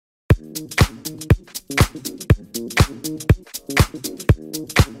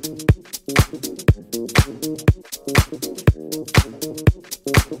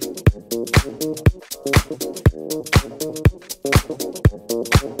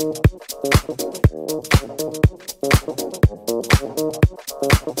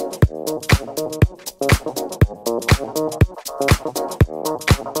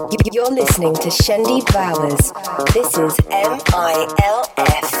You're listening to Shendi Bowers. This is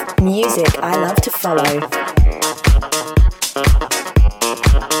M.I.L.F. Music I love to follow.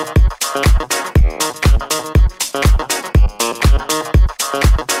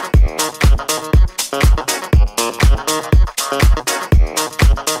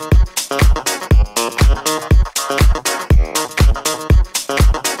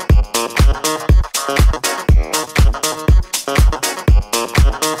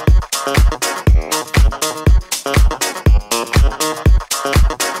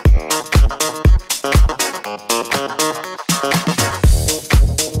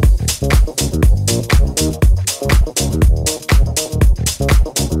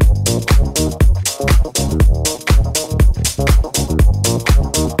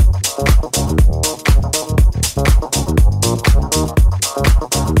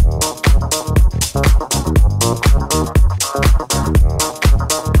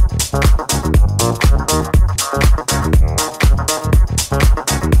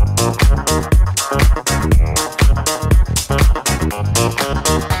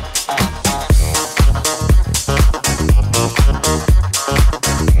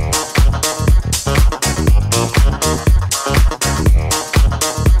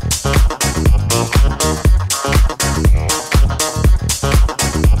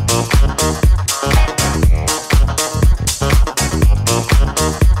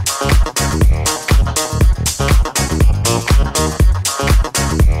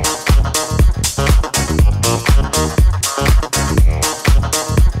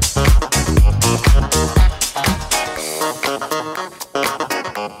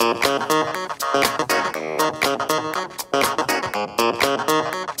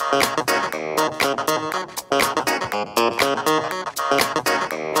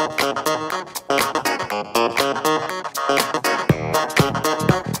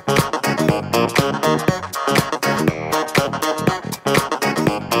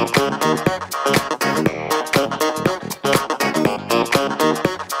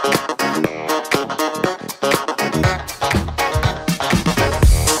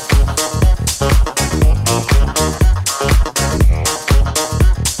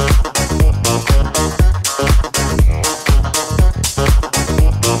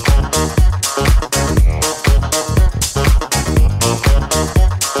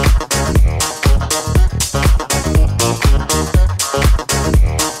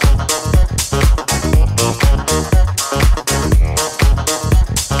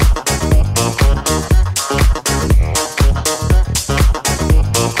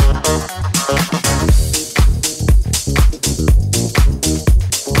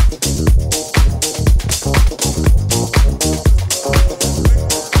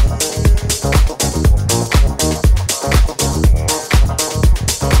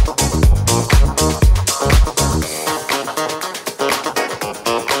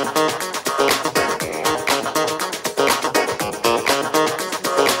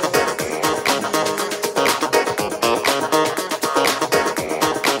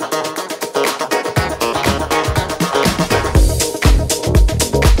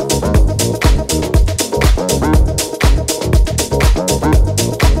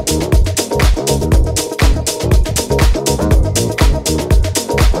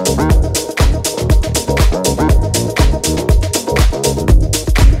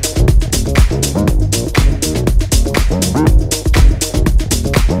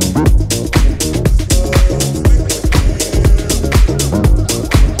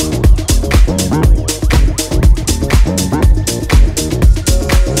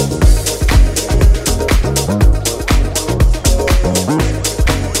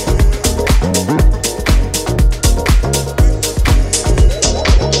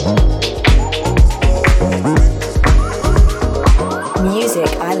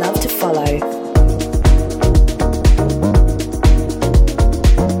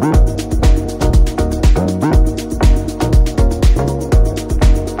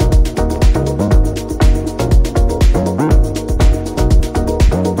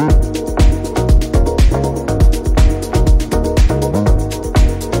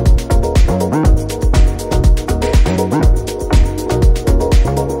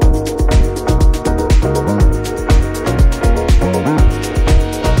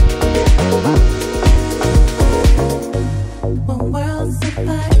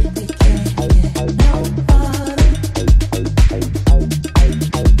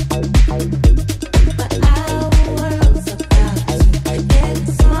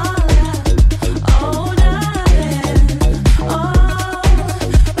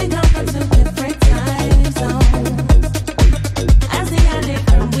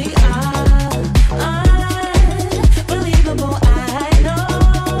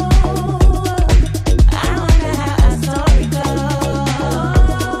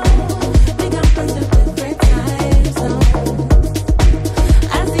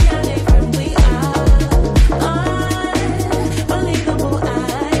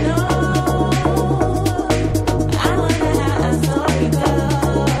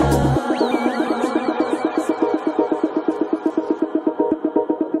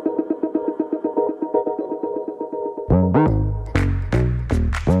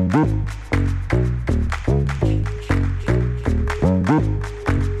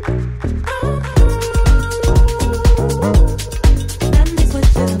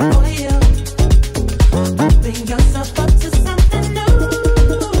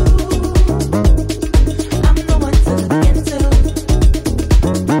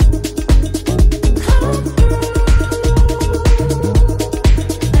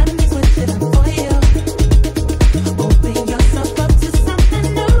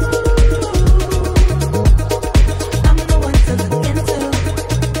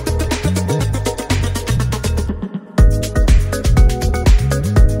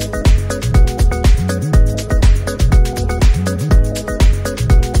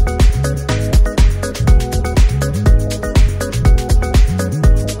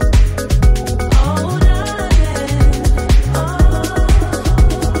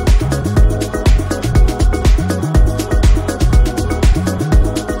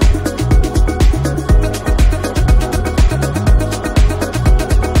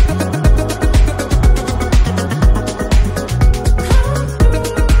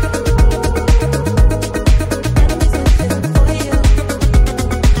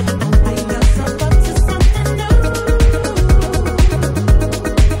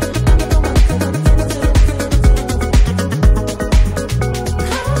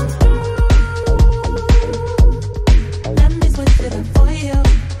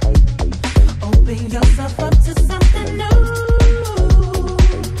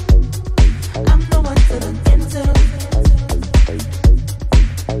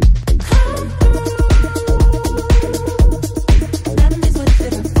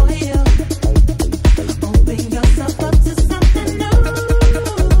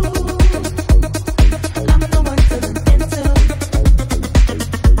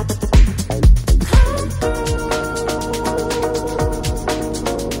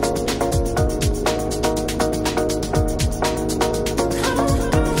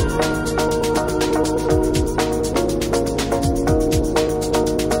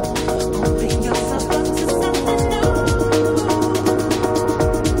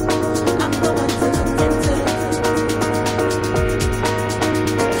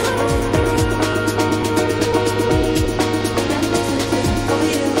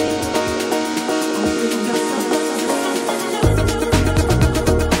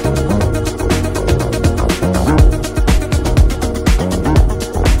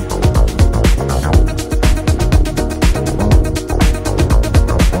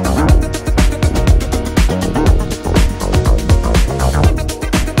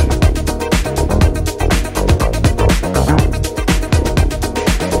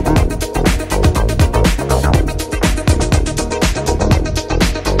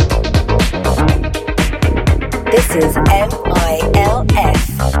 This is M.I.L.F.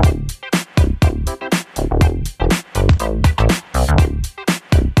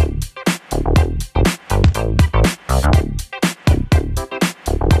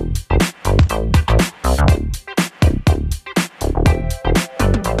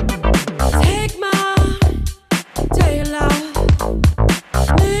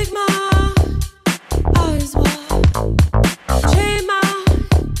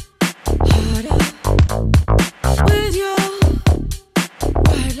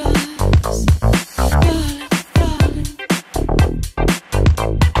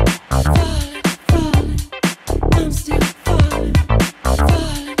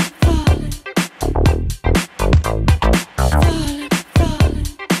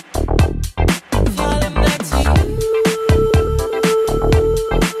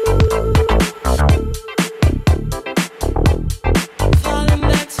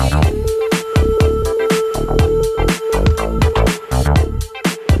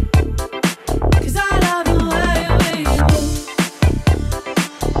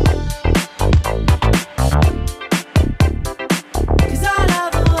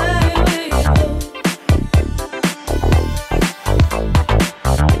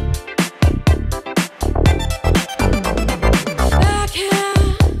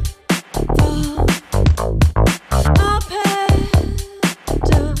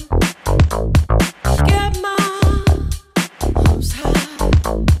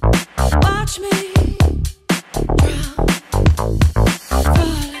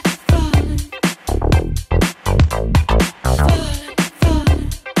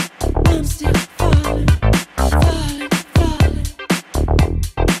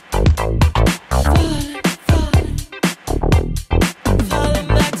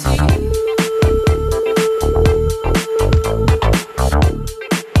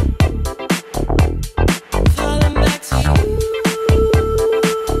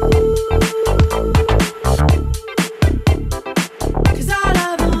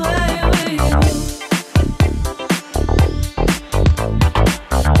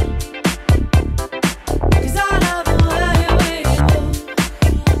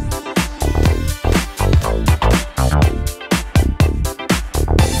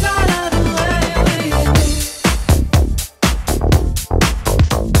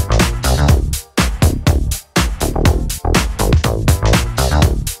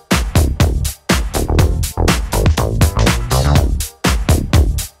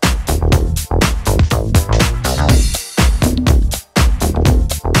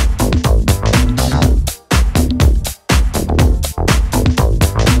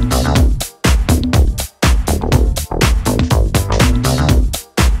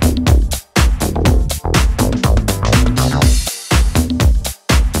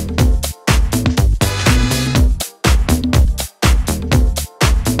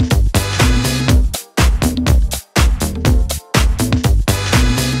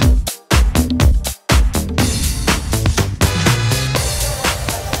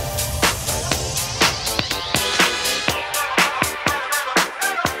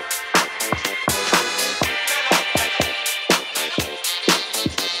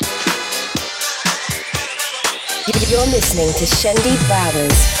 You're listening to Shendi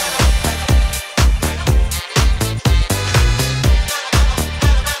Bowers.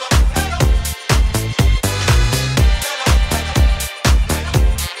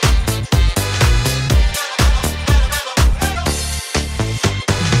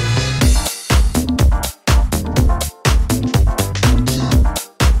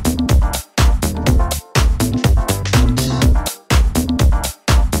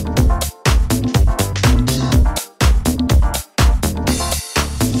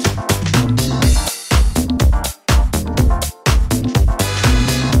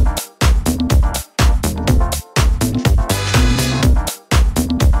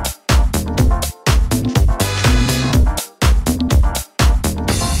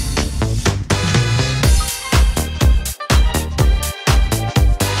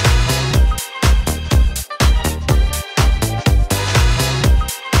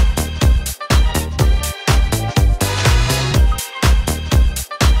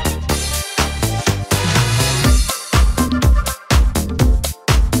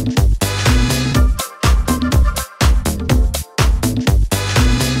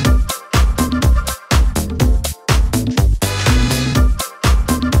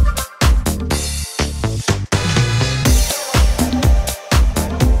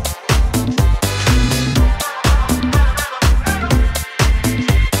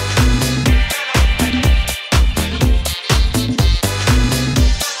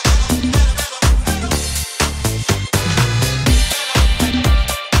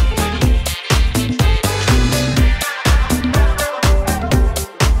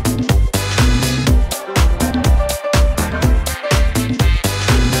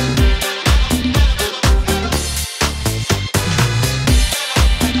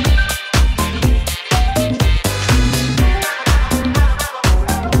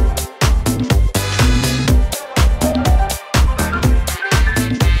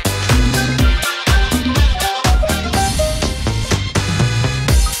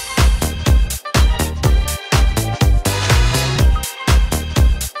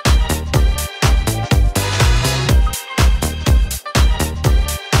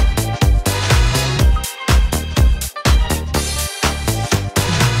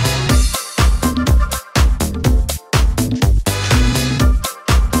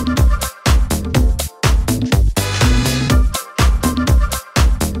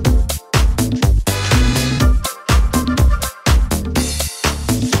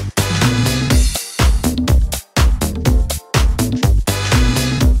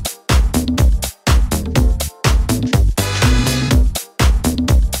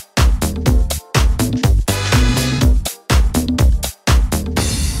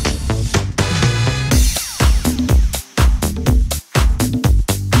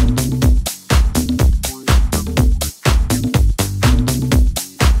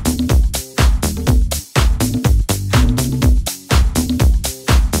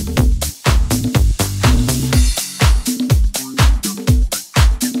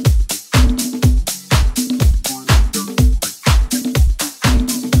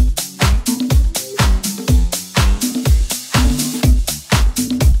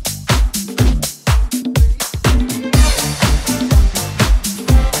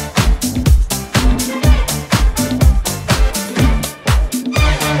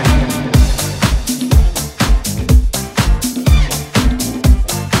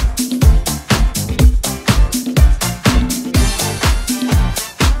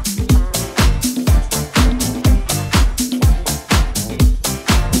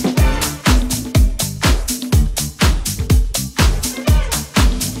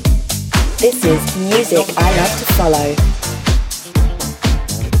 This is Music I Love to Follow.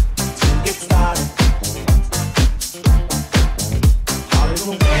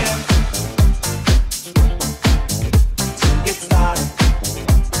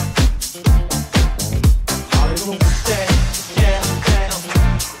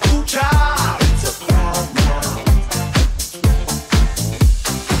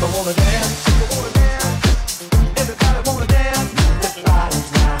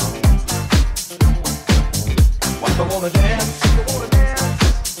 Wanna dance.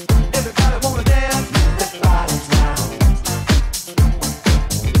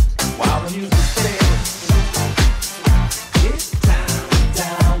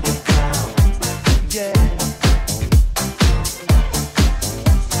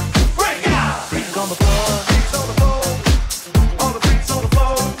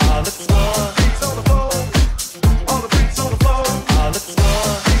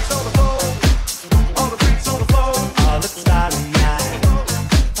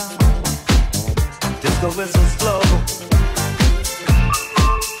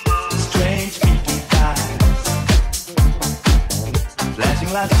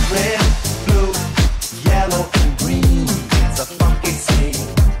 like red, blue, yellow, and green. It's a funky scene.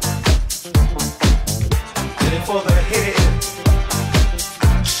 Ready for the hit.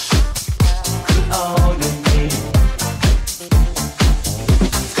 Put all you need.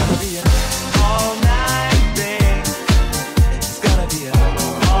 It's gonna be an all-night thing. It's gonna be an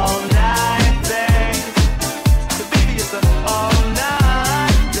all-night thing. So baby, it's an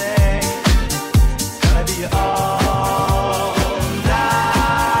all-night thing. It's gonna be an all-night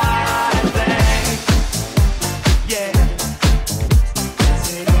thing. Yeah.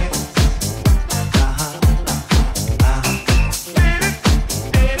 That's it.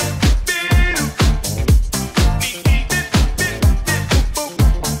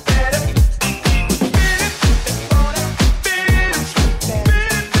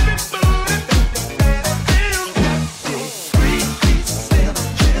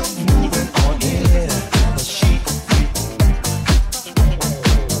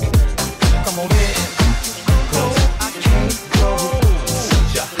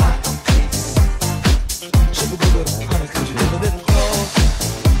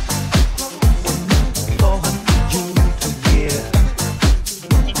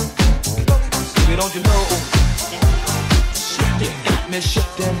 Don't you know? You got me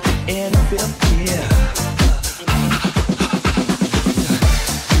shifting in fifth gear.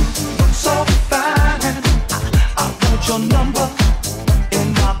 So fine, I want your number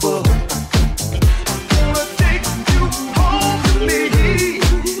in my book. Wanna take you home with me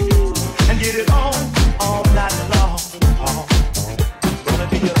and get it on all night long. Gonna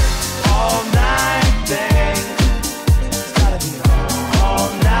be an all-night thing. It's gotta be an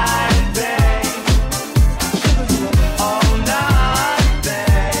all-night thing. All night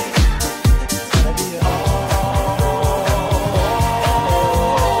thing. It's gonna be all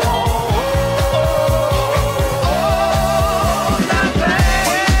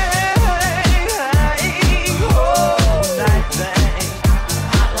night thing.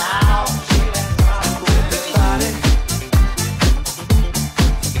 Out loud. With this body,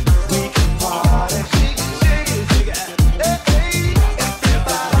 we can party. Shake it, shake it, shake it. Hey,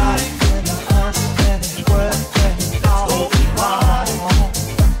 everybody in the us and it work and all party.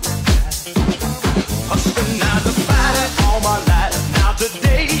 Hustling now to fight it all my life. Now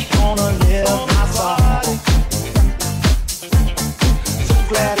today gonna live my body. So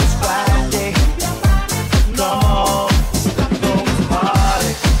glad it's Friday. Come on, those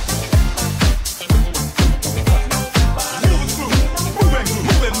party. Moving through, moving through,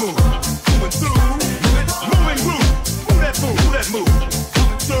 moving through, moving through, move that move, move that move,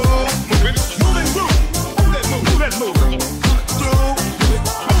 moving through, moving through, move that move, move that move, through,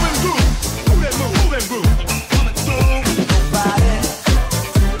 moving through, move that move, move that move, coming through. Nobody,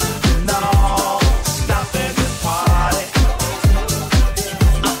 no, stopping this party.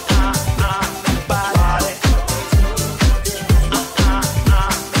 Body,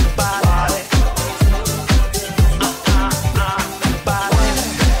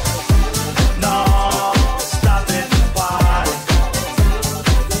 no, stopping this party.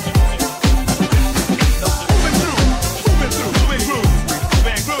 Moving through, moving through, moving through,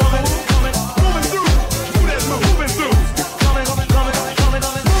 moving through, moving through, move that move, moving through, coming through, coming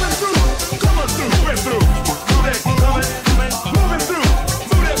through, moving through, move that, moving through,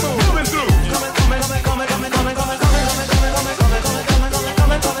 move that move, moving through,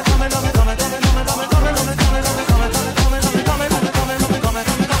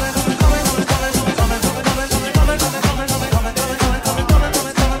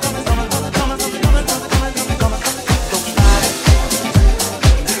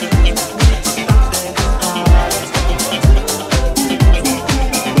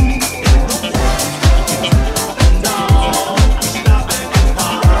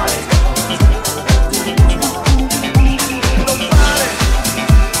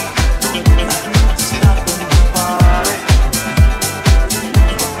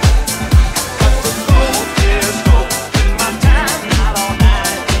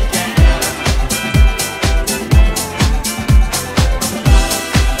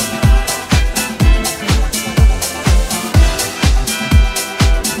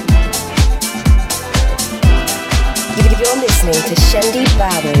 You're listening to Shendi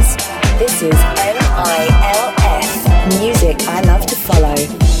Bowers. This is M.I.L.F. Music I love to follow.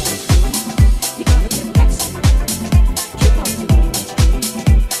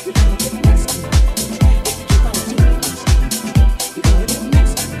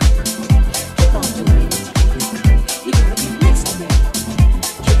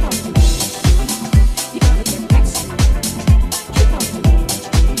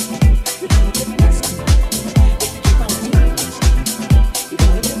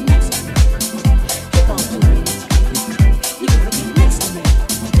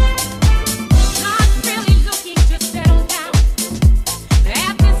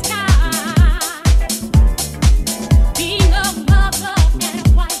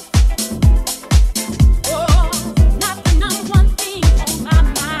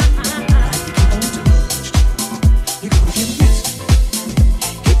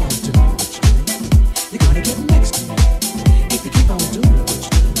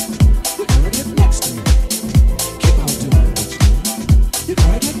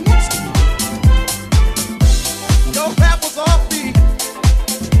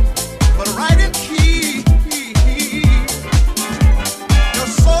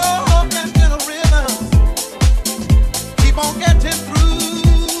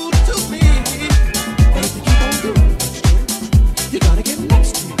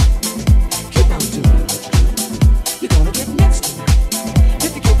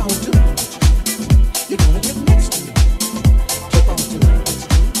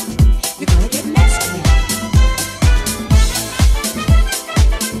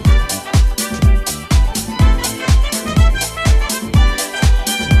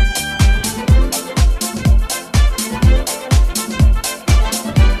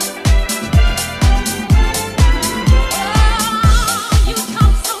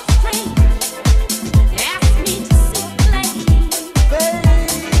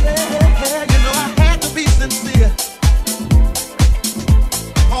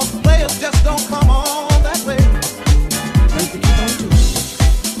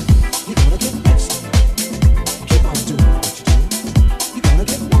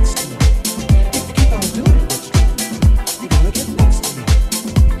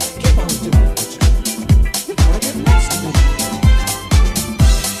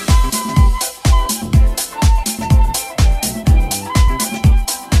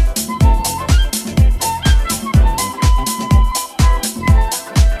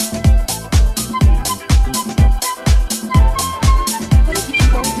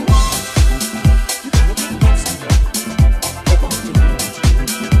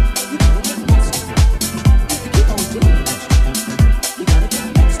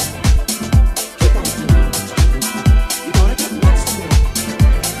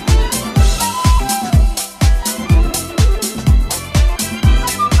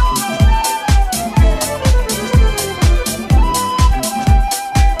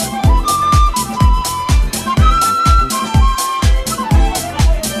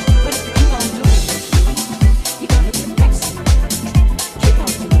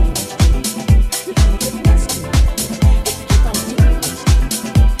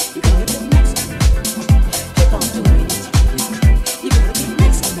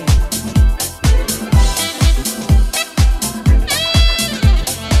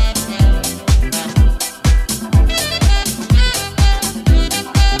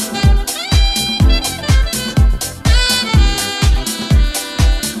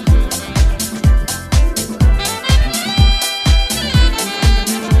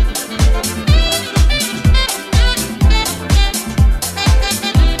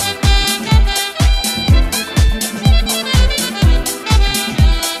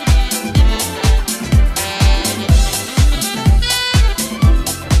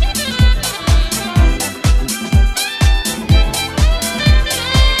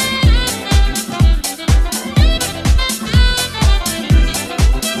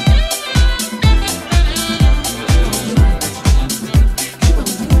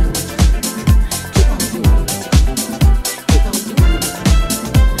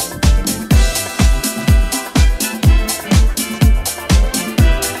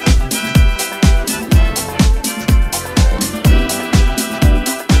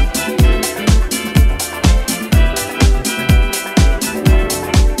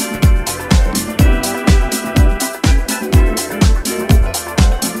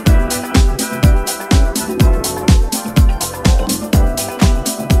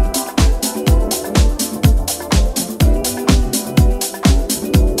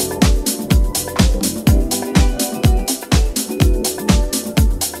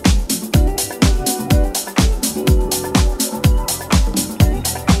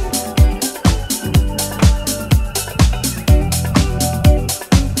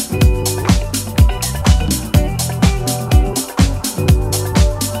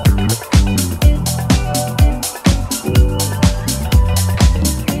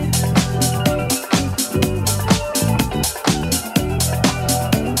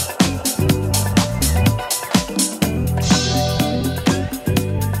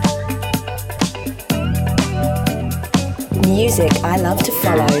 Music I love to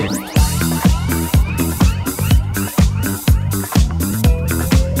follow.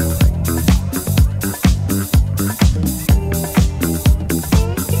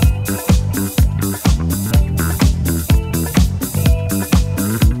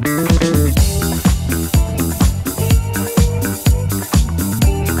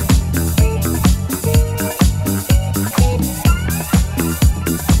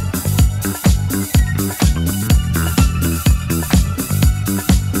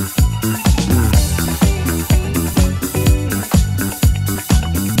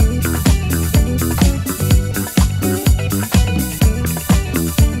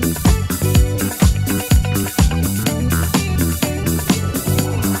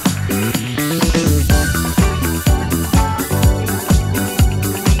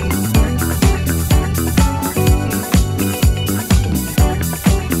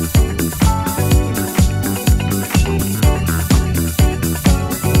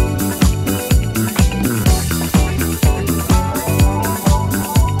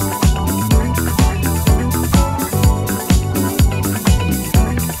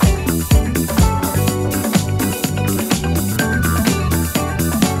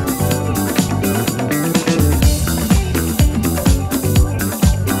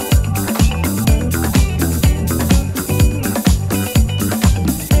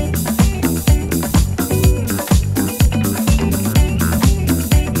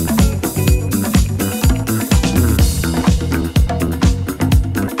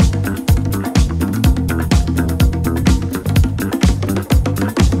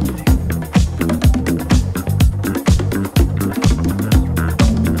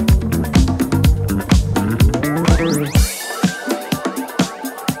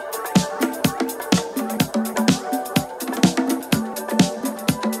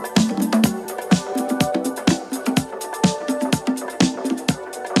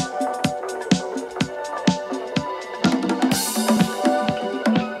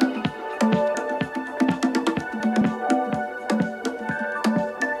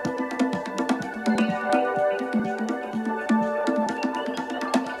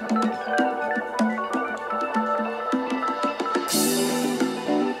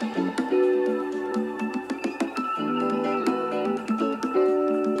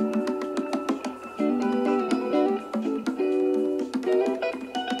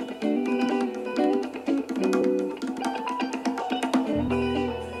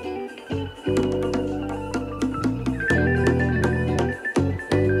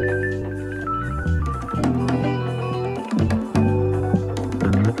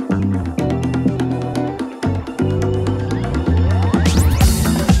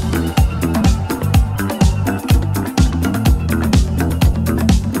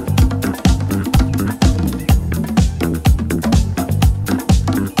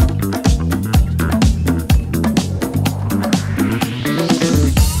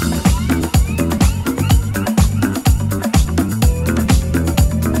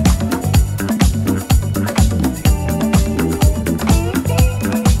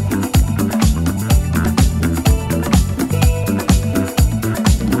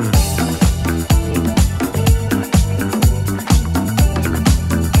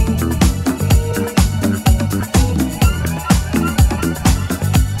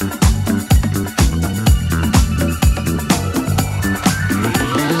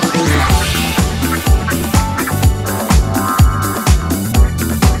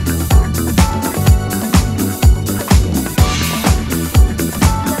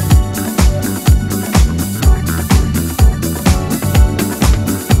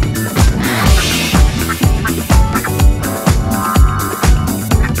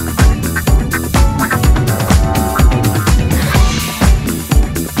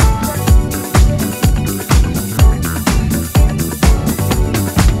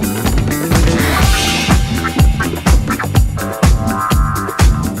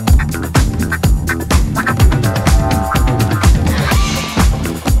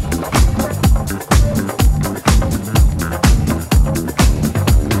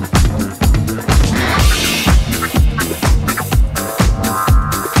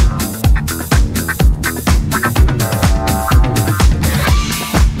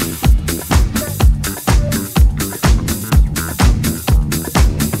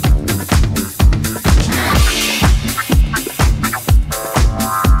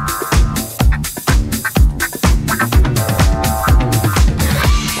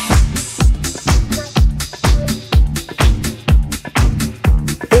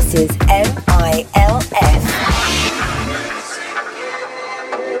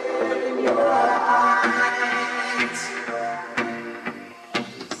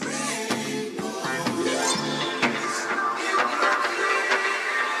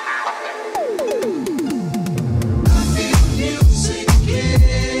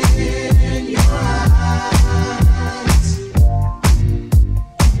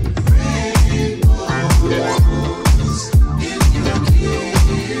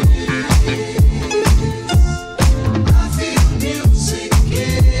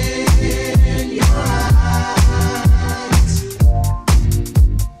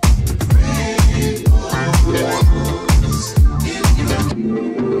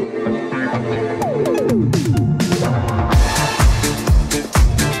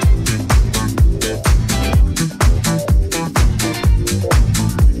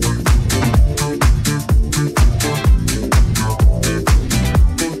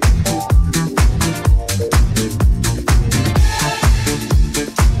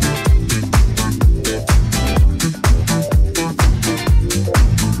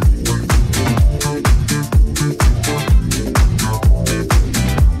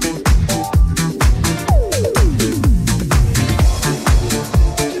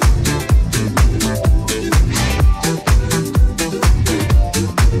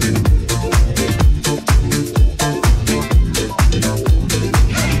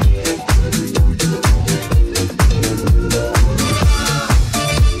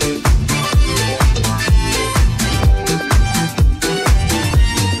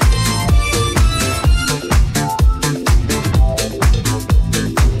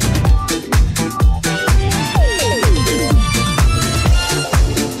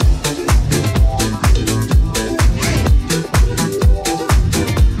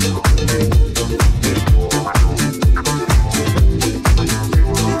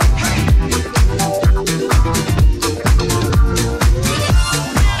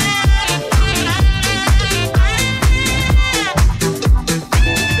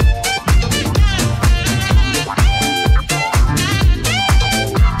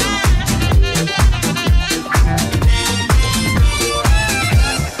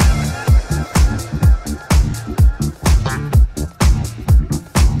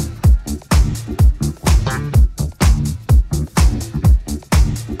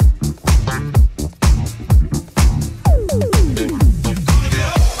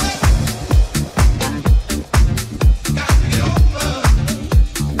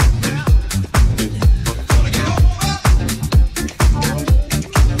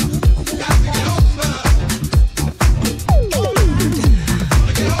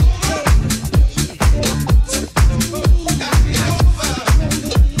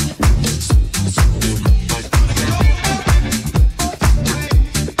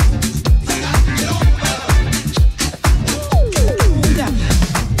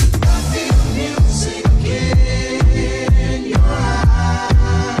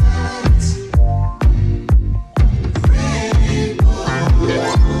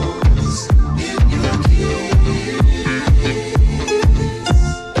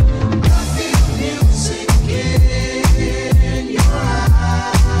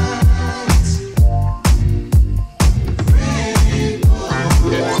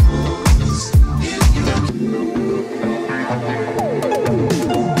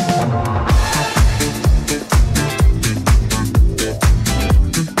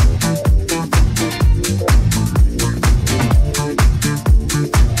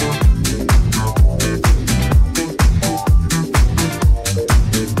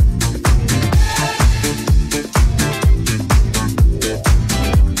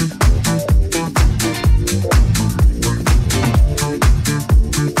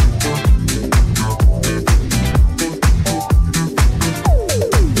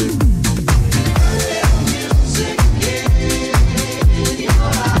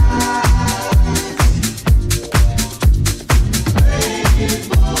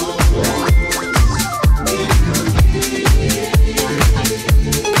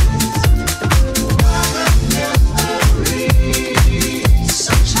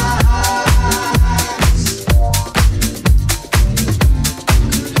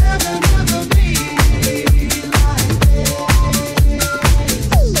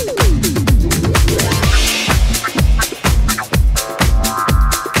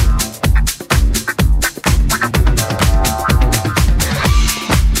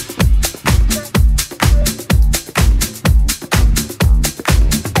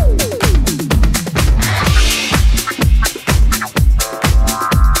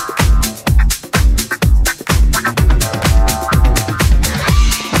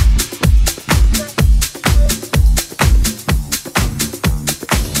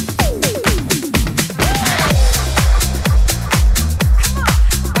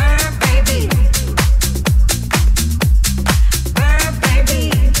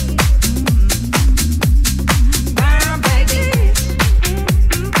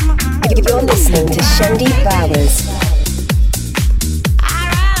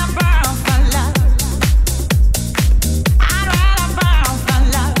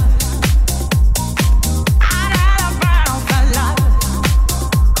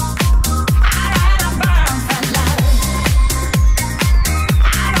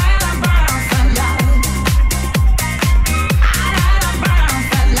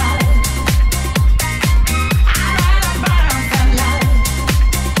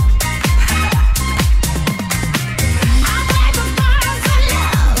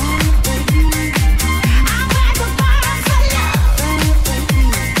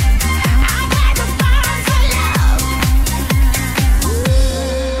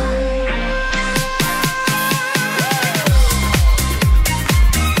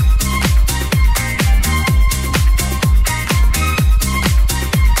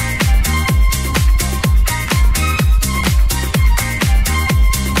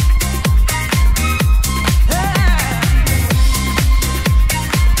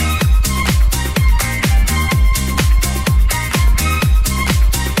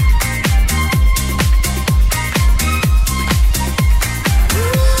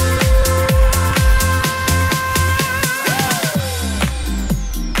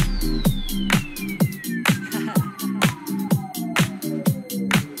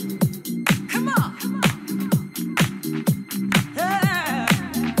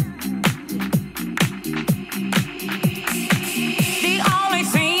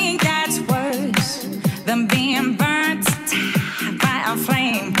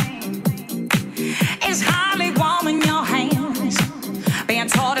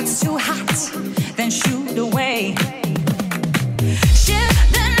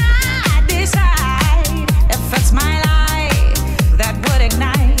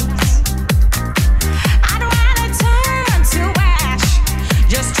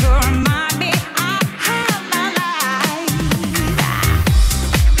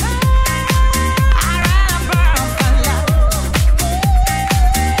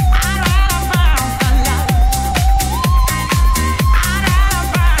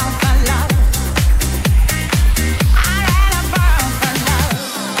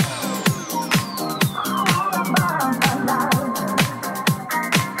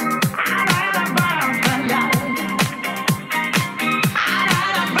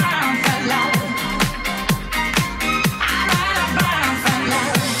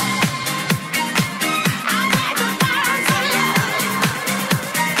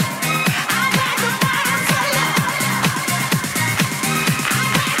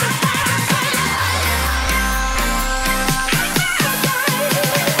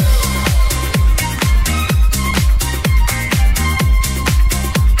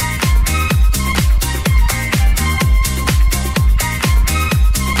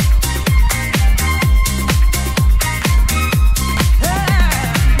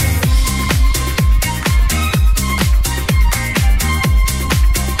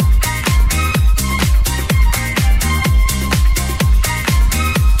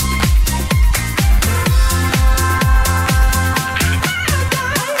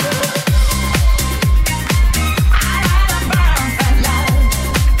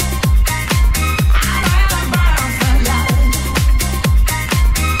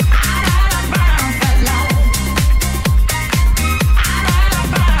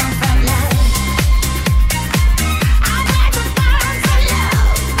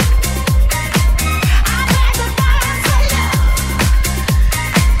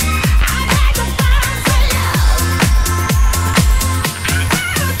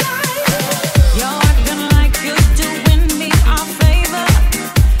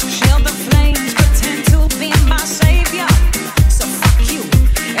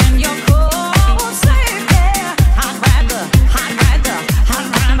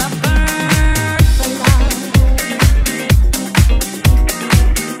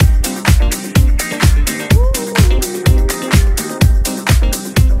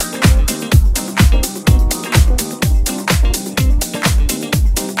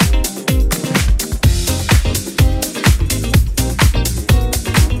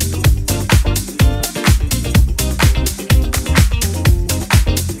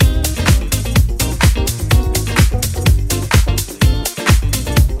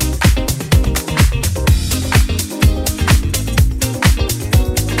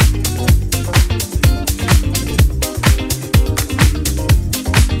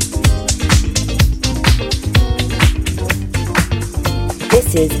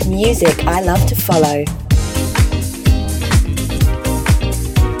 This is Music I Love to Follow.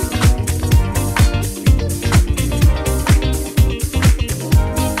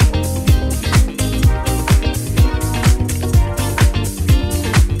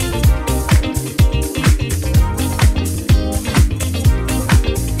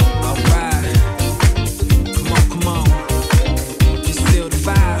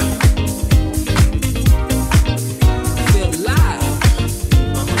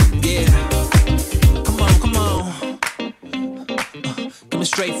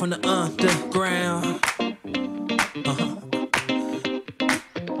 Straight from the underground.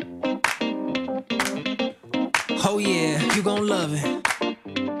 Oh yeah, you gon' love it.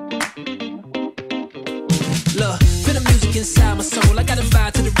 Look, feel the music inside my soul. I got a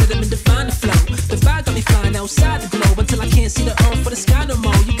vibe to the rhythm and define the flow. The vibe got me flying outside the globe until I can't see the earth or the sky no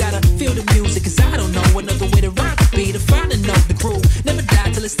more. You gotta feel the music, cause I don't know another way to rock the beat. To find and know the groove. Never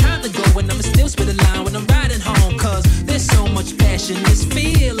die till it's time to go, and I'ma still spit a line when I'm riding home. Cause there's so much passion, this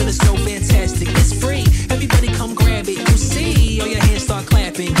feeling is so fantastic. It's free, everybody come grab it. You see, all your hands start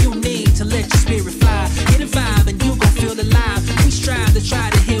clapping. You need to let your spirit fly. Get a vibe and you gon' feel alive. We strive to try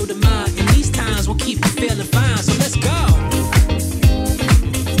to heal the mind, and these times will keep you feeling fine. So let's go.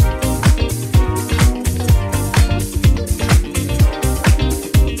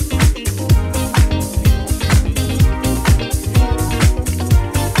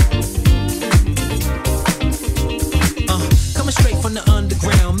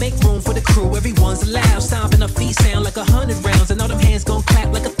 Everyone's allowed, stomping our feet sound like 100 rounds, and all them hands gon'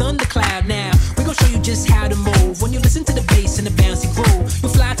 clap like a thundercloud. Now we gon' show you just how to move. When you listen to the bass and the bouncy groove,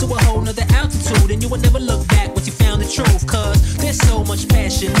 you'll fly to a whole nother altitude, and you will never look back once you found the truth. Cause there's so much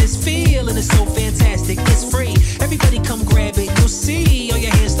passion, this feeling is so fantastic. It's free, everybody come grab it. You'll see, all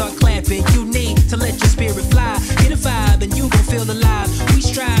your hands start clapping. You need to let your spirit fly. Get a vibe and you gon' feel alive. We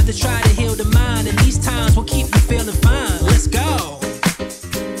strive to try to heal the mind, and these times will keep you feeling fine. Let's go.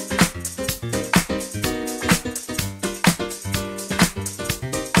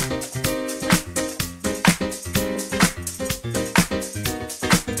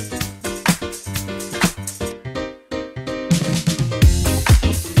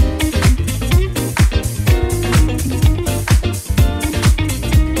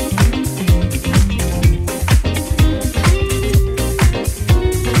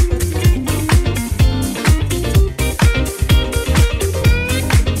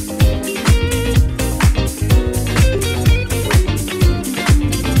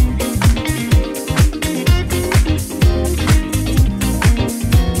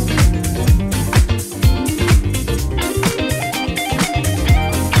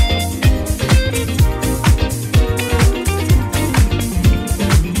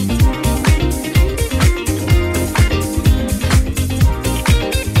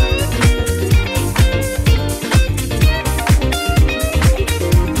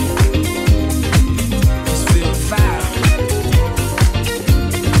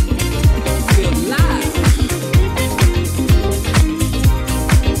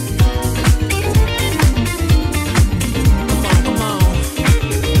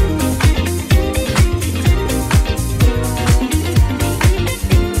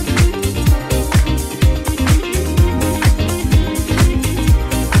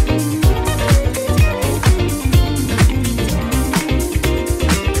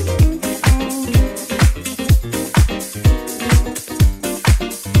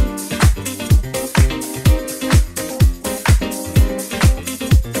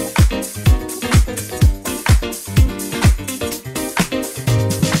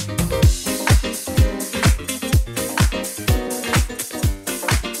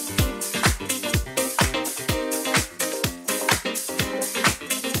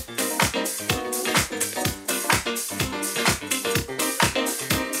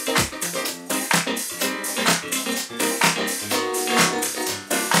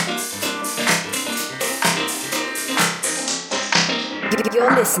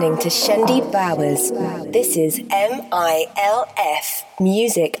 You're listening to Shendi Bowers. This is M.I.L.F.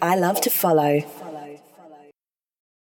 Music I Love to Follow.